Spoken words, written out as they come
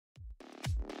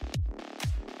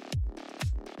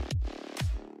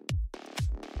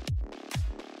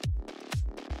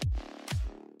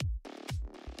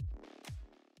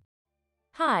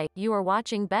Hi, you are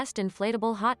watching Best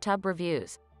Inflatable Hot Tub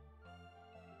Reviews.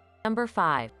 Number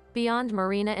 5. Beyond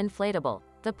MARINA Inflatable.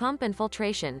 The pump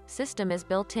infiltration system is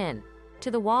built in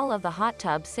to the wall of the hot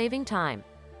tub, saving time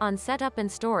on setup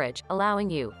and storage,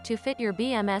 allowing you to fit your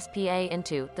BMSPA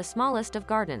into the smallest of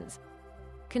gardens.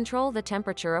 Control the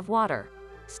temperature of water.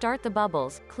 Start the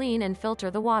bubbles, clean and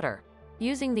filter the water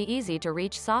using the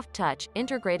easy-to-reach soft touch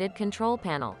integrated control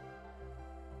panel.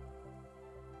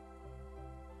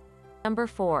 Number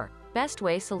 4. Best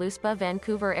Way SaluSpa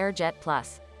Vancouver AirJet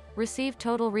Plus. Receive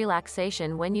total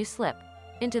relaxation when you slip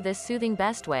into this soothing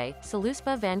best way,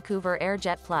 SaluSpa Vancouver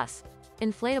AirJet Plus.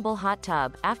 Inflatable hot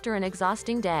tub. After an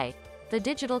exhausting day, the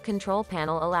digital control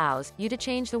panel allows you to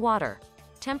change the water,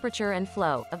 temperature and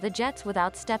flow of the jets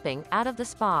without stepping out of the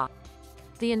spa.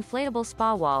 The inflatable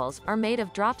spa walls are made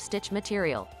of drop-stitch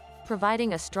material,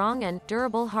 providing a strong and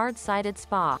durable hard-sided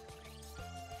spa.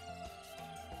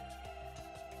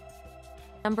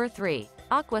 Number 3.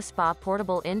 Aqua Spa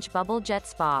Portable Inch Bubble Jet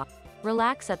Spa.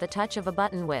 Relax at the touch of a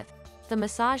button with the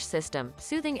massage system,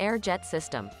 soothing air jet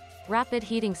system, rapid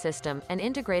heating system, and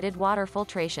integrated water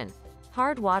filtration.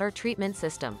 Hard water treatment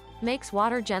system makes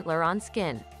water gentler on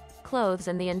skin, clothes,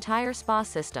 and the entire spa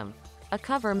system. A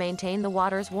cover maintain the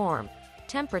water's warm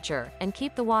temperature and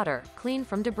keep the water clean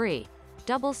from debris.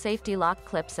 Double safety lock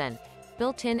clips and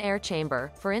built-in air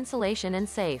chamber for insulation and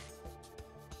safe.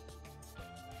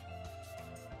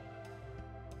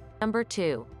 Number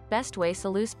 2. Best Way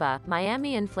SaluSpa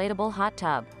Miami Inflatable Hot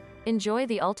Tub. Enjoy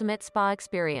the ultimate spa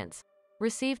experience.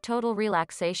 Receive total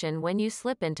relaxation when you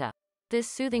slip into this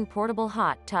soothing portable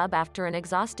hot tub after an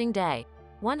exhausting day.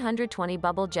 120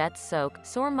 bubble jets soak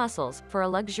sore muscles for a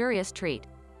luxurious treat.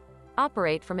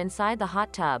 Operate from inside the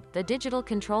hot tub. The digital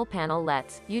control panel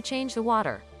lets you change the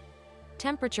water,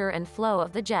 temperature and flow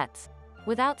of the jets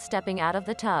without stepping out of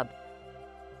the tub.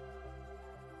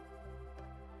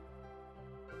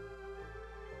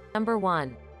 Number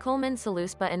 1. Coleman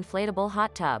SaluSpa Inflatable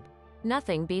Hot Tub.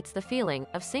 Nothing beats the feeling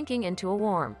of sinking into a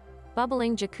warm,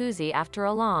 bubbling jacuzzi after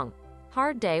a long,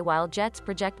 hard day while jets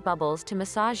project bubbles to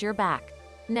massage your back,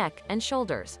 neck, and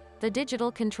shoulders. The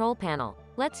digital control panel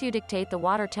lets you dictate the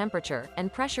water temperature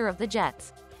and pressure of the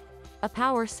jets. A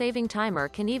power-saving timer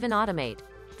can even automate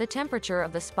the temperature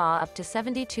of the spa up to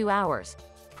 72 hours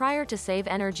prior to save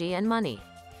energy and money.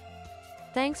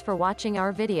 Thanks for watching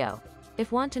our video.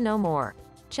 If want to know more,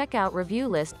 check out review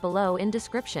list below in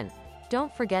description.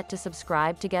 Don't forget to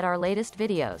subscribe to get our latest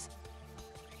videos.